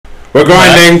We're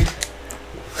grinding.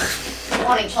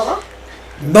 On each other?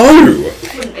 No.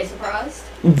 Wouldn't be surprised.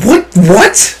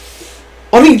 What?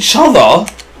 On each other?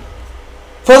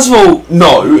 First of all,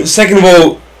 no. Second of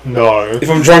all, no. If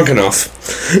I'm drunk enough.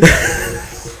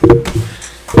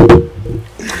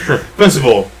 First of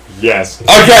all, yes.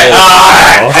 Okay.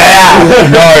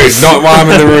 No, not while I'm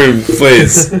in the room,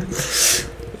 please.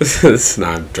 No,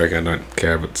 I'm drinking. I don't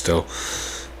care, but still.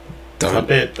 I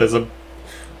bet there's a.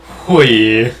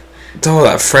 Whee. Oh,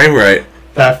 that frame rate.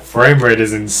 That frame rate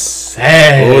is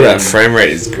insane. Oh, that frame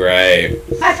rate is great.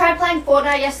 I tried playing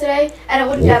Fortnite yesterday and it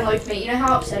wouldn't download for me. You know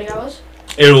how upsetting I was?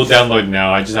 It'll download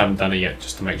now. I just haven't done it yet,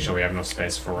 just to make sure we have enough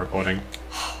space for recording.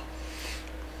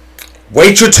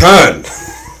 Wait your turn.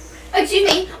 Excuse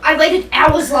me, I waited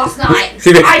hours last night.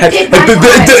 I did my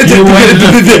time. You waited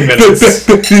 15 minutes.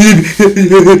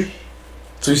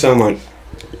 So you sound like.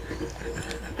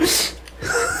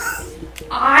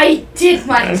 I did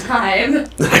my time.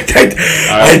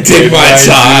 I did my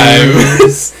time.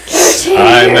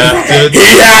 I'm after. He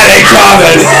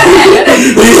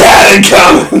had it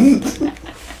coming.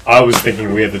 I was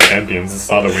thinking we are the champions. It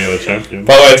started we are the champions.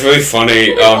 By the way, it's really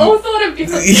funny. Oh, thought it'd be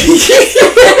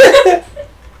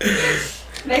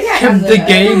maybe I Can the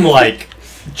game like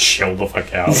chill the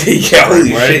fuck out? Yeah, holy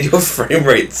shit, your frame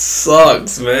rate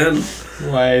sucks, man.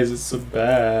 Why is it so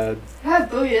bad? I have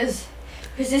booyahs.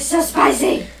 Because it's so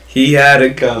spicy. He had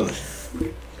it coming.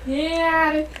 He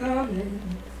had it coming.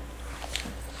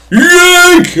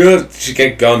 Yeah, good. You should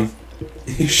get gun.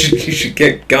 You should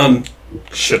get gun.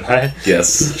 Should I?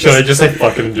 Yes. Should I just say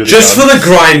fucking and do the Just gun? for the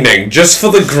grinding. Just for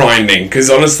the grinding. Because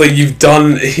honestly, you've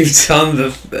done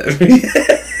the.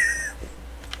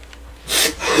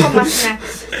 Oh, my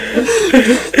snacks.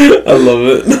 I love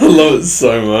it. I love it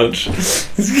so much. I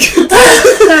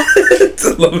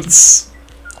love it so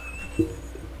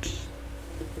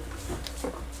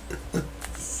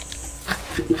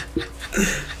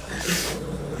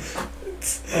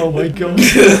Oh my god.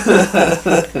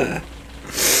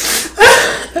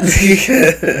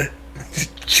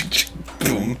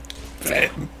 Boom.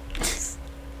 Bam.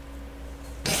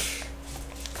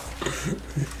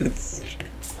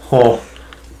 Oh.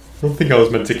 I don't think I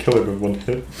was meant to kill him with one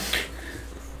hit.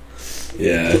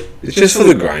 Yeah. It's just for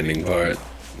the grinding part.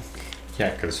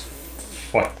 Yeah, because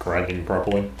fuck grinding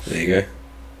properly. There you go.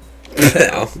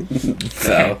 Pow.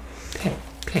 Pow.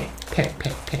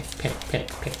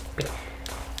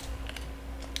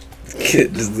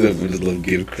 Just love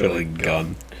give Krill a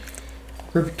gun.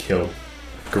 Griv kill.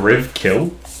 Griv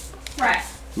kill? Right.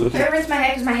 Look Don't rinse my hair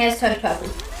because my hair's turned purple.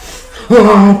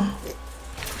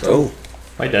 Oh,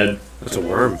 I dead. that's a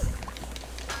worm.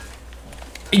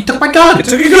 He took my gun! He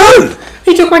took your gun!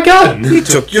 He took my gun! He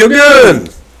took your gun!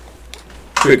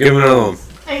 Quick, give me another one.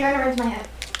 Are you going to rinse my hair?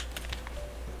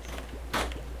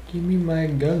 Give me my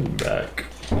gun back.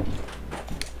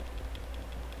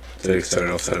 So you turn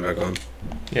it off, turn it back on.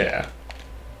 Yeah.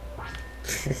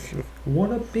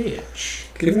 What a bitch.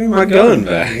 Give me my gun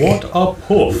back. What a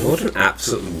puff. What an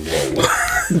absolute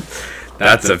whoa.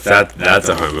 that's a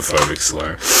homophobic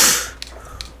slur.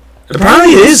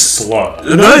 Apparently it is.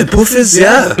 Slur. No, puff is,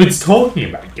 yeah. It's talking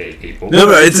about gay people. No,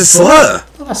 but it's a slur.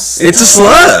 Not a slur. It's a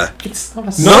slur. It's not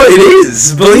a slur. No, it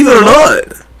is. Believe it or not.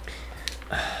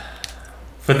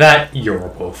 For that, you're a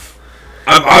puff.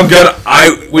 I'm gonna.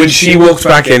 When she walks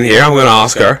back in here, I'm gonna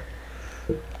ask her.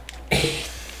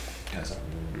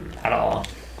 At all.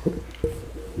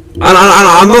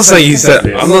 I'm not saying you said.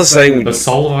 I'm not saying. The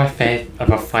soul of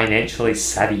a financially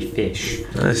savvy fish.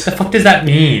 Nice. The fuck does that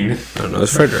mean? I don't know.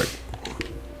 It's Frederick.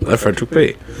 Let Frederick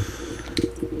be.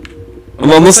 I'm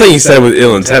not saying you said it with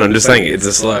ill intent. I'm just saying it's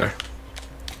a slur.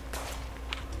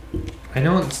 I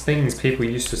know it's things people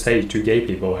used to say to gay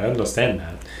people. I understand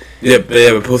that. Yeah,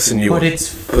 but puff's a new But one.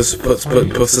 it's Puff's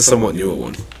a somewhat newer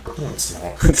one. no, it's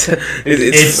not.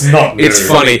 It's not new. It's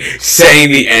funny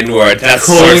saying the N word. That's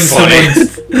Calling so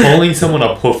funny. calling someone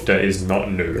a puffter is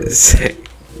not new.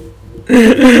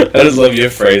 I just love your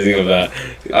phrasing of that.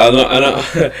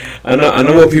 I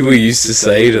know what people used to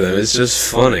say to them. It's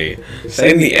just funny.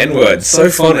 Saying the N word, so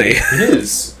funny. It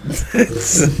is.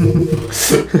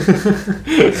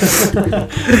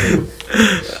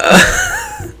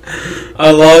 I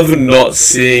love not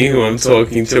seeing who I'm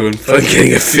talking to and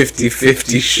getting a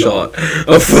 50-50 shot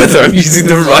of whether I'm using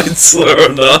the right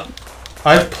slur or not.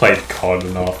 I've played COD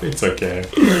enough. It's okay.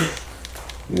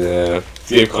 Yeah.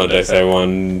 To give context,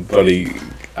 everyone, buddy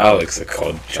Alex, a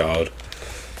COD child.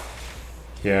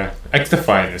 Yeah. X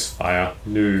Defiant is fire.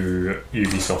 New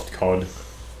Ubisoft COD.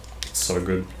 It's so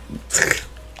good.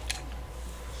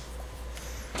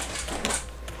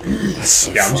 That's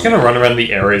so Yeah, I'm just funny. gonna run around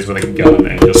the areas with a gun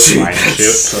and just fire That's shit.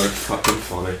 so fucking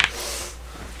funny.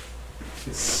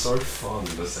 It's so fun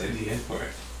to say the N-word.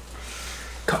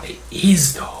 God, it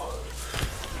is though.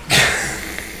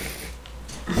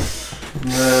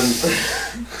 Man.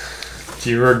 Do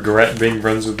you regret being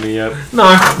friends with me yet?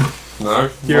 No. No.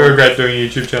 Do you regret doing a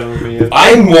YouTube channel with me yet?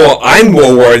 I'm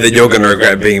more worried that you're gonna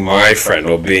regret being my friend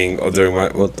or doing my.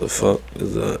 What the fuck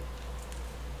is that?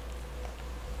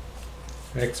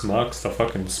 X marks the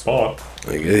fucking spot.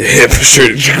 Like, yeah,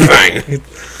 shoot it, bang.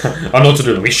 I know what to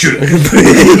do, let me shoot it.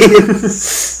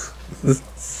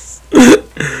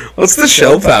 What's the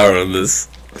shell power on this?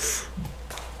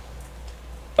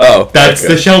 Oh, That's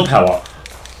okay. the shell power.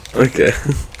 Okay.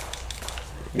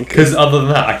 Because other than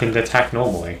that, I can attack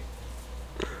normally.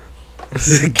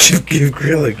 give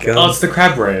Grill a gun. Oh, it's the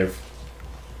crab rave.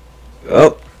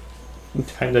 Oh,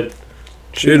 Kinda.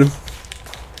 shoot him.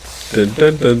 Dun,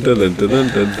 dun, dun, dun, dun, dun, dun,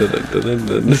 dun, dun, dun,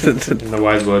 dun, dun. In the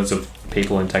wise words of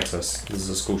people in Texas, this is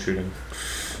a school shooting.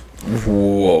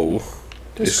 Whoa.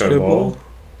 Disco ball.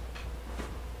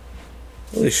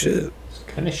 Holy shit. It's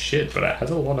kind of shit, but it has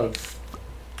a lot of.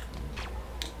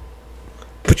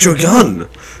 Put your gun!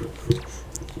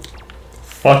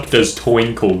 Fuck does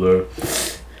twinkle though.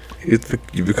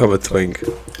 You become a twink.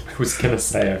 I was gonna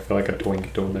say I feel like a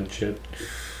twink doing that shit.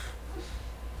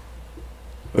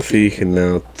 I think you can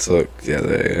now talk. Yeah,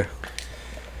 there you go.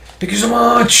 Thank you so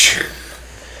much.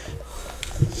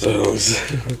 So,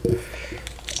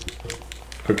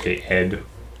 Okay, Ed.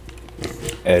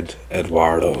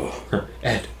 Eduardo.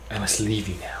 Ed, I must leave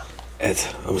you now. Ed,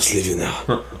 I must leave you now.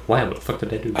 Why? What the fuck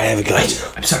did I do? I have a gun.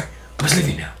 I'm sorry. I must leave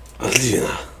you now. I must leave you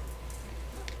now.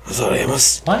 I'm sorry, I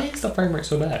must Why is the frame rate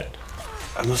so bad?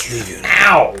 leave you now.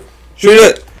 Ow! Shoot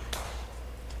it!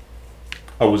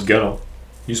 I was gonna.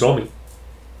 You saw me.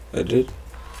 I did.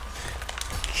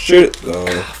 Shoot it! Oh.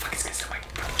 Ah, fuck, it's against the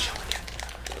fucking shell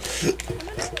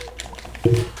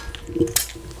again.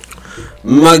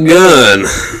 My gun!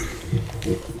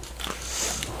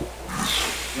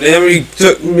 There he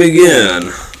took me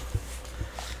again.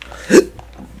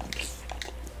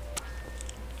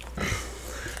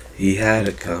 He had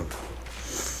it come.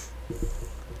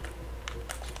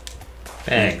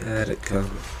 Bang. He had it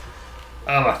come.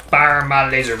 I'm gonna fire my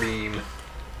laser beam.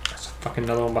 There's a fucking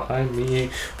another one behind me.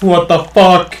 What the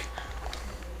fuck?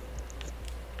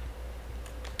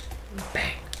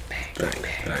 Bang, bang, Bang,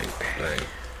 bang, bang, bang, bang.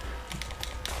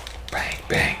 bang,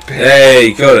 bang, bang. Hey,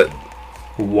 you got it.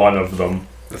 One of them.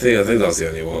 I think that was the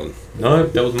only one. No,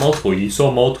 there was multiple. You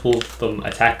saw multiple of them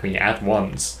attack me at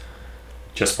once.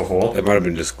 Just before. It might have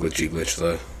been just glitch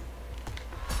though.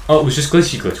 Oh, it was just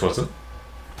glitch, wasn't it?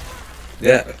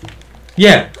 Yeah,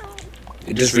 Yeah.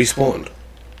 it just respawned.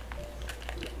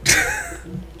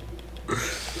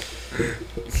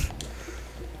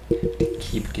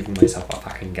 Keep giving myself a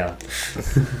fucking gun.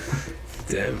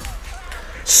 Damn.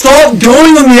 Stop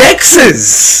going on the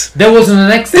X's! There wasn't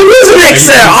an X there. There was an X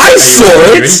there! I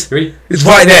saw it! Ready? It's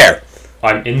right there!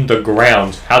 I'm in the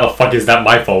ground. How the fuck is that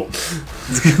my fault?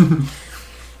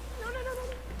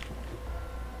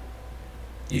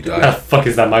 You How the died. fuck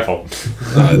is that my fault?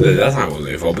 That's not wasn't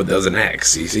your fault, but there was an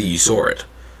X. You see, you saw it.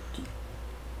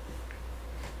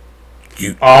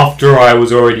 After I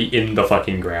was already in the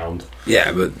fucking ground.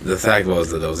 Yeah, but the fact was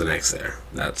that there was an X there.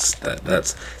 That's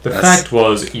The fact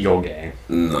was, you're gay.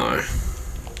 no.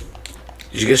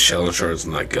 You should get shell insurance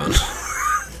on that gun.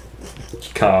 You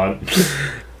can't.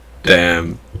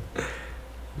 Damn.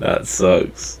 That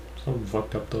sucks. Someone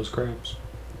fucked up those crabs.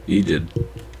 You did.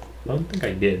 I don't think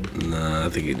I did. Nah, I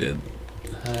think you did.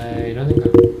 I don't think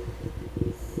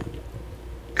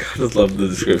I... I just love the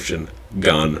description.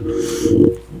 Gun.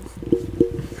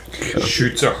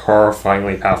 Shoots a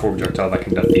horrifyingly powerful projectile that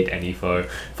can defeat any foe.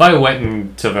 If I went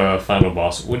into the final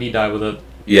boss, would he die with it?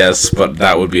 Yes, but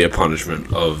that would be a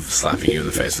punishment of slapping you in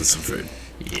the face with some food.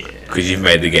 Yeah. Because you've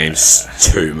made the game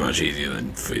too much easier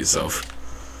than for yourself.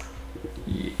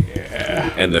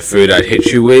 Yeah. And the food I'd hit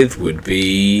you with would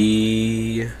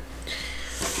be...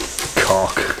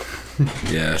 Cock.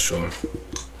 Yeah, sure.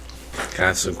 Can I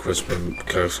have some crispums?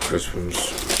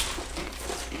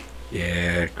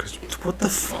 Yeah, crispums. What the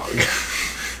fuck?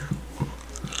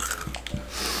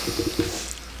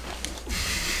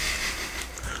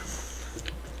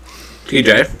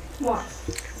 TJ, What?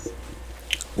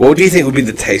 what do you think would be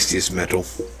the tastiest metal?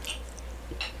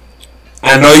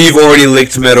 I know you've already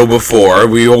licked metal before.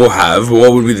 We all have. But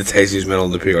what would be the tastiest metal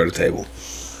on the periodic table?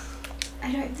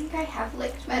 I don't think I have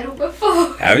licked metal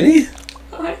before. Haven't you?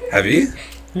 Have you?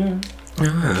 Yeah. I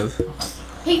have.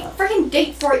 He freaking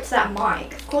deep throats that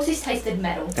mic. Of course he's tasted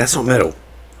metal. That's not metal.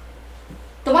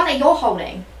 The one that you're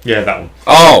holding. Yeah, that one.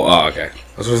 Oh, okay.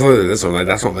 I was looking at this one, like,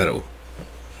 that's not metal.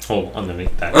 Oh,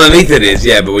 underneath that. Underneath it is,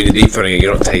 yeah, but when you're deep throating it,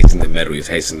 you're not tasting the metal, you're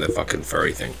tasting the fucking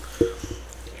furry thing.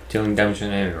 Dealing damage to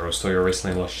an enemy or restore your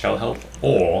recently lost shell health,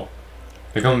 or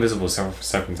become invisible several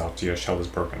seconds after your shell is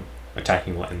broken.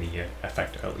 Attacking will end the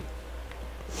effect early.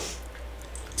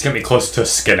 It's gonna be close to a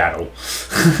skedaddle.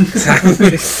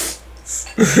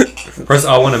 Press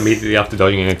R1 immediately after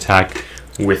dodging an attack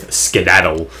with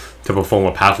skedaddle to perform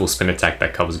a powerful spin attack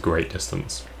that covers great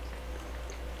distance.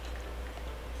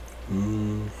 I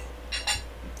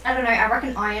don't know, I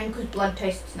reckon iron because blood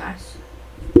tastes nice.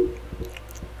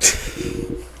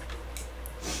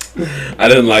 I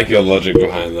didn't like your logic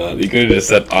behind that. You could have just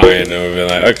said iron and we'd be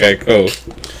like, okay, cool.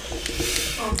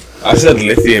 I said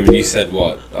lithium and you said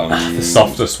what? The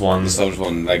softest one. The softest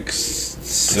one, like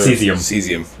cesium.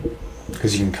 Cesium.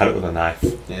 Because you can cut it with a knife.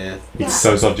 Yeah. It's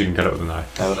so soft you can cut it with a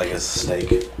knife. That would like a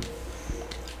steak.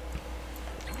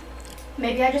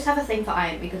 Maybe I just have a thing for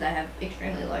iron because I have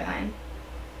extremely low iron.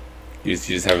 You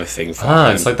just have a thing for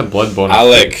iron. It's like the Bloodborne.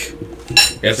 Alec,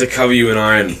 we have to cover you in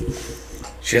iron.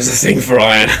 She has a thing for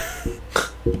iron.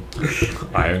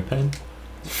 Iron Pen?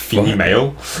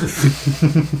 Female?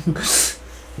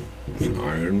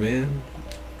 Iron Man?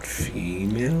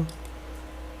 Female?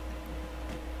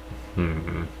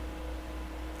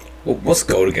 Well, what's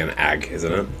gold again? AG,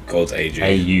 isn't it? Gold's AG.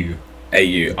 AU.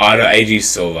 AU. Oh, no, AG's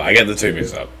silver. I get the two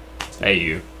mixed up.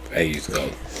 AU. AU's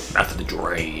gold. After the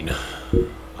drain.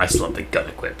 I still have the gun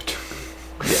equipped.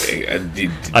 Yeah,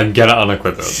 I'm gonna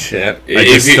unequip it. yeah. I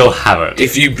just still have it.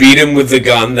 If you beat him with the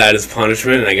gun, that is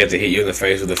punishment, and I get to hit you in the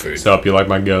face with the food. So, hope you like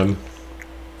my gun.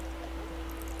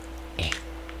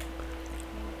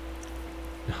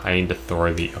 I need to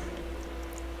throw the... I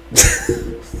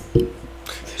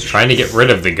was trying to get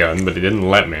rid of the gun, but it didn't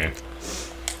let me.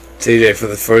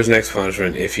 TJ, for his next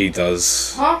punishment, if he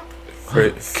does... Huh?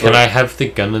 Can I have the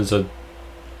gun as a...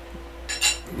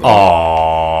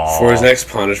 Aww. For his next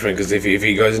punishment, because if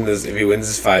he goes into if he wins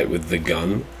this fight with the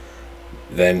gun,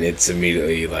 then it's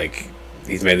immediately like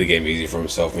he's made the game easy for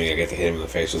himself. Meaning I get to hit him in the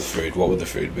face with food. What would the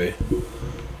food be?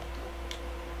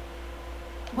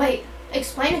 Wait,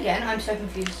 explain again. I'm so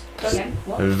confused. Go again.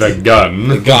 What? The gun.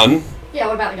 The gun Yeah,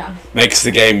 what about the gun? makes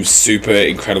the game super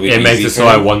incredibly easy. It makes it so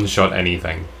I one-shot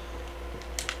anything.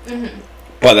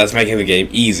 But that's making the game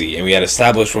easy, and we had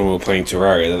established when we were playing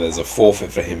Terraria that there's a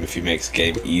forfeit for him if he makes the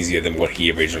game easier than what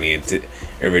he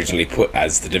originally put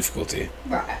as the difficulty.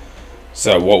 Right.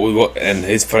 So and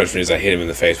his punishment is I hit him in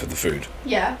the face with the food.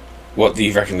 Yeah. What do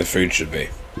you reckon the food should be?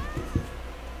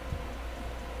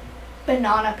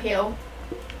 Banana peel.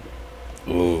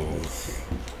 Ooh.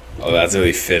 Oh, that's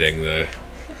really fitting though.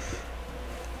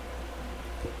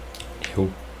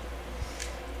 Ew.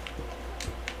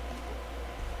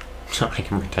 I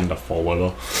can pretend to fall over.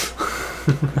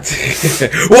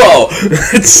 Whoa!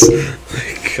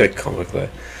 It's like comic there.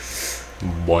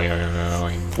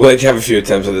 Boing. We'll let you have a few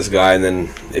attempts at this guy, and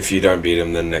then if you don't beat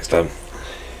him, then next time.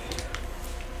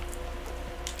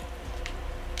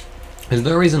 Is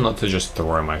there a reason not to just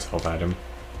throw myself at him?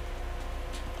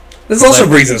 There's also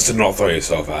reasons to not throw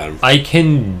yourself at him. I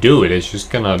can do it, it's just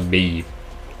gonna be...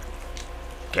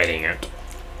 getting it.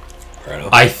 Fair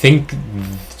enough. I think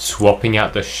swapping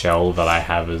out the shell that I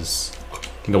have as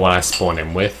the one I spawn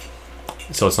in with,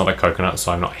 so it's not a coconut,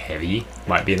 so I'm not heavy,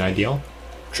 might be an ideal.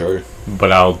 True.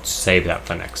 But I'll save that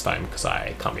for next time because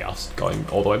I can't be asked going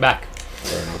all the way back.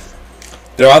 Fair enough.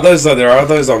 There are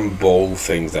those ball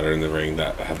things that are in the ring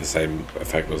that have the same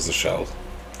effect as the shell.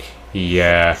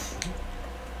 Yeah.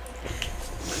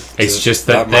 It's just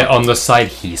that they're on the side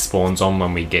he spawns on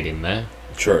when we get in there.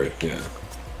 True. Yeah.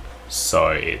 So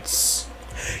it's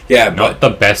not the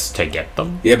best to get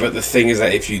them. Yeah, but the thing is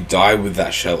that if you die with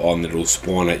that shell on, it'll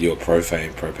spawn at your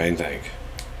propane tank.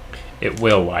 It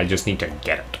will. I just need to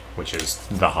get it, which is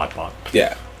the hard part.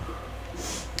 Yeah.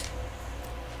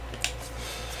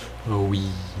 Oh, wee.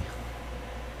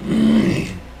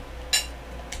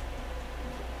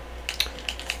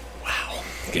 Wow.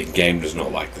 Game does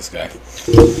not like this guy.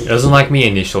 It doesn't like me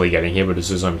initially getting here, but as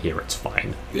soon as I'm here, it's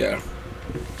fine. Yeah.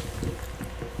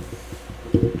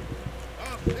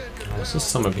 What's this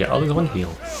some of here? Oh, there's one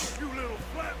heal.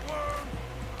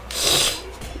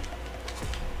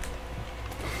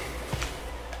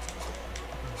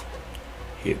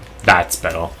 Hit. That's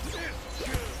better.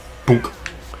 Boink.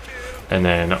 And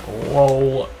then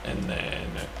roll, and then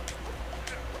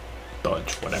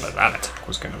dodge, whatever that attack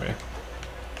was going to be.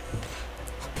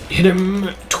 Hit him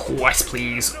twice,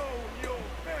 please.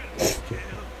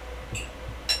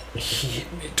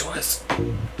 Hit me twice.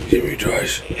 Hit me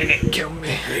twice. And it killed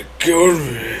me. It killed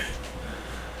me.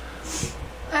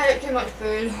 I ate too much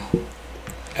food.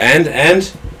 And?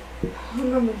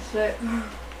 I'm gonna be sick.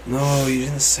 No, you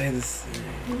didn't say the thing.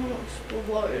 I'm gonna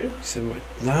explode. You said what?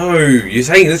 No, you're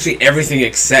saying literally everything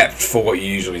except for what you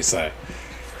usually say.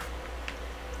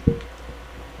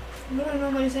 What do I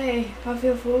normally say? I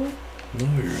feel full. No,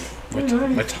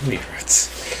 my tummy hurts.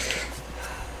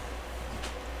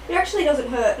 It actually doesn't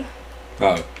hurt.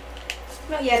 Oh.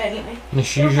 Not yet, anyway.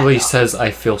 She usually says,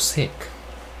 I feel sick.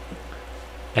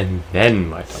 And then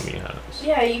my tummy hurts.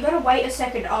 Yeah, you gotta wait a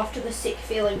second after the sick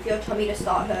feeling for your tummy to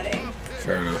start hurting.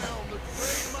 Fair enough.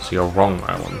 So you're wrong,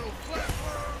 Rylan.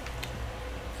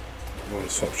 I want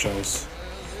to swap shells.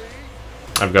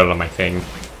 I've got it on my thing.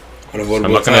 Unavoidable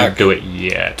I'm not attack. gonna do it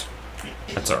yet.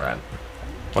 That's alright.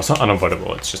 Well, it's not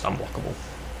unavoidable, it's just unblockable.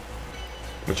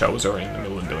 Which I was already in the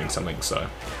middle of doing something, so...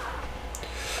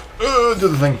 do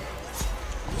the thing.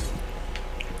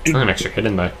 I'm an extra hit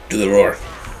in there. Do the roar.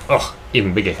 Oh,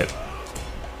 even bigger hit.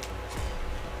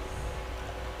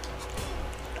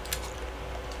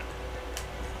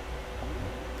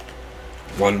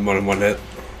 One hit.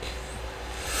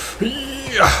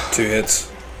 Yeah. 2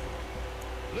 hits.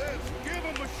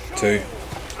 2.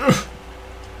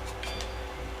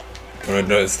 Oh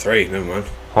no, it's 3. Never mind.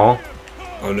 Huh?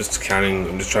 I'm just counting.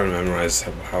 I'm just trying to memorize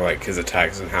how like his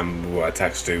attacks and what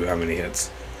attacks do. How many hits?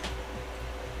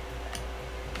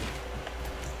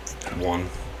 1.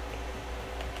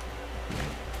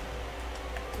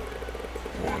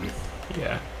 1.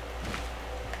 Yeah.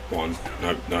 1.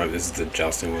 No, this is the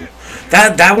jousting one.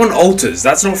 That one alters.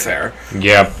 That's not fair.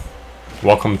 Yeah.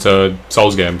 Welcome to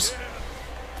Souls games.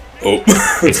 Oh.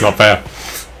 It's not fair.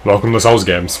 Welcome to Souls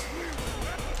games.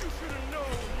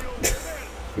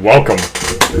 Welcome.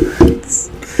 It's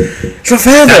not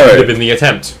fair That would though. have been the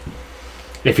attempt.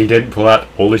 If he didn't pull out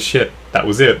all his shit, that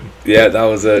was it. Yeah, that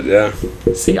was it. Yeah,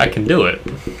 See, I can do it.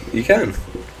 you can.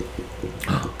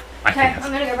 I Okay, can have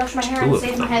I'm gonna go brush my hair two and of see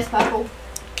if them. my hair's purple.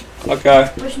 Okay.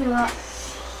 Wish me luck.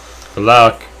 Good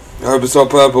luck. I hope it's not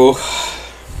purple.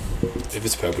 If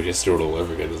it's purple, just do it all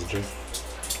over again, doesn't it?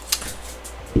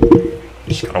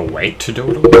 Is she gonna wait to do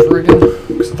it all over again?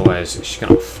 Because otherwise, is she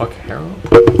gonna fuck her hair up?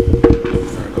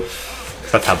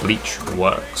 That's how bleach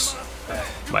works,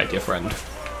 my dear friend.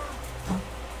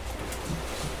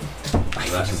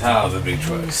 That is how the bleach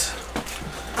works.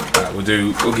 Alright, we'll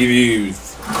give you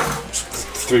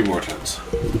 3 more attempts.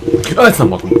 Oh, it's not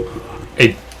welcome.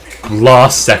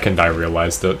 Last second I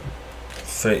realized it.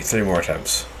 3 more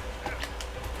attempts.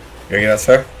 You think that's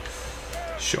fair?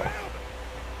 Sure.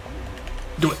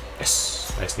 Do it.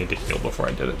 Yes. I just need to heal before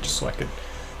I did it, just so I could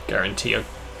guarantee a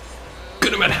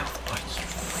good amount of health. Oh, you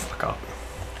fuck up.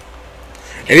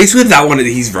 At least with that one,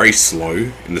 he's very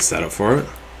slow in the setup for it.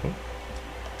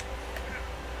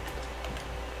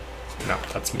 No,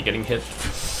 that's me getting hit.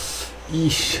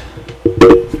 Eesh.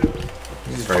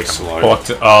 He's very slow.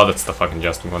 Oh, that's the fucking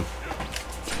Justin one.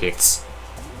 Hits.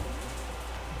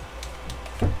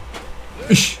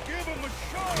 Eesh.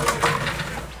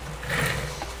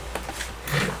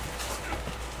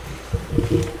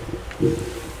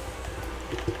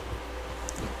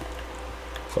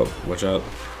 Oh, watch out.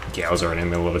 Yeah, I was already in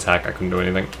the middle of attack. I couldn't do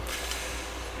anything.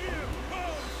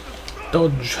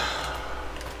 Dodge.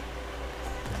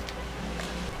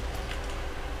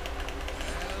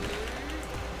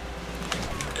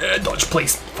 Dodge,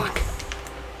 please. Fuck.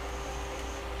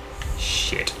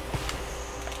 Shit.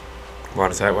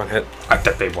 1 attack, 1 hit.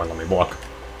 They won't let me block.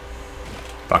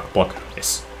 Fuck, block.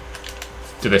 Yes.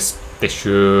 Do this. This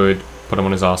should put him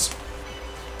on his ass.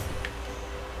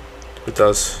 It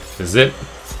does. This is it.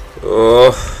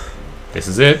 Oh. This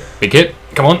is it. Big hit.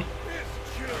 Come on.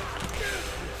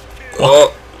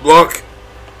 Oh, block.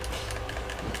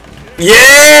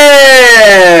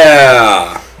 Yeah!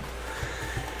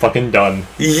 Fucking done.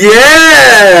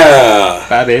 Yeah!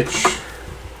 Bad bitch.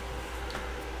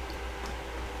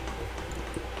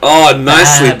 Oh,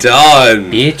 nicely Bad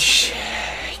done. Bitch.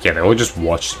 Yeah, they all just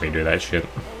watched me do that shit.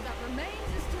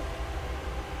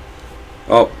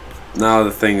 Oh, now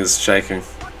the thing is shaking.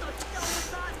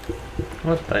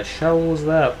 What the hell was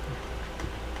that?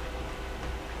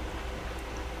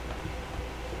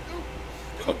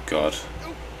 Oh god.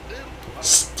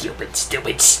 Stupid,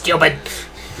 stupid, stupid.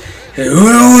 So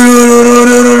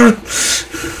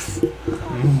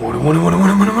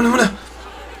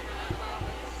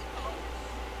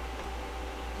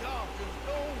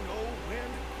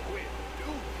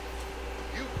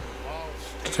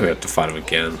we have to fight him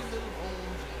again.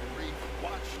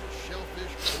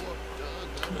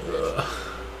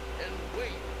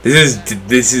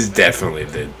 This is definitely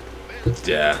the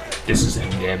This is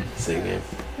endgame. same game.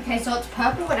 Okay, so it's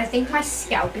purple, but I think my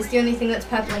scalp is the only thing that's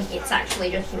purple and it's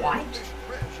actually just white.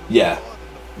 Yeah.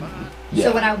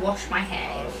 So when I wash my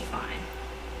hair, it'll be fine.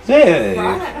 Yeah.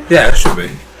 Right. Yeah, it should be.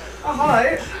 I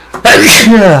hope.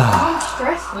 Yeah. I'm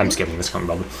stressed. I'm skipping this comment,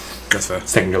 Bob. That's fair.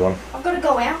 It's taking too long. I've got to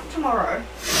go out tomorrow.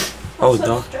 Oh, so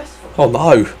no. stressful. Oh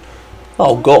no.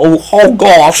 Oh god. Oh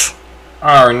gosh.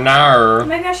 Oh no.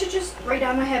 Maybe I should just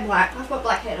redye my hair black. I've got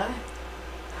black hair though.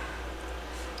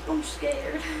 I'm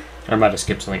scared. I'm about to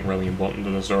skip something really important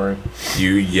to the story.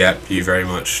 You very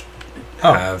much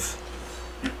Oh. have.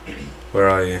 Where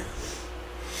are you?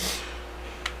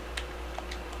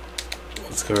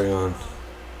 What's going on?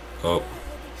 Oh.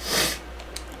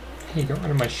 Hey, got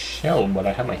rid of my shell, but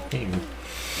I have my thing.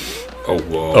 Oh,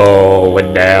 whoa. Oh,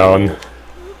 went down.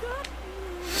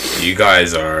 You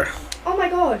guys are. Oh my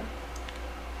god.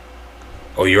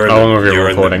 Oh, you're in How long the, have you you're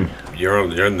been recording?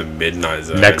 You're in the midnight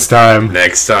zone. Next time.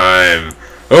 Next time.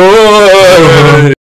 Oh!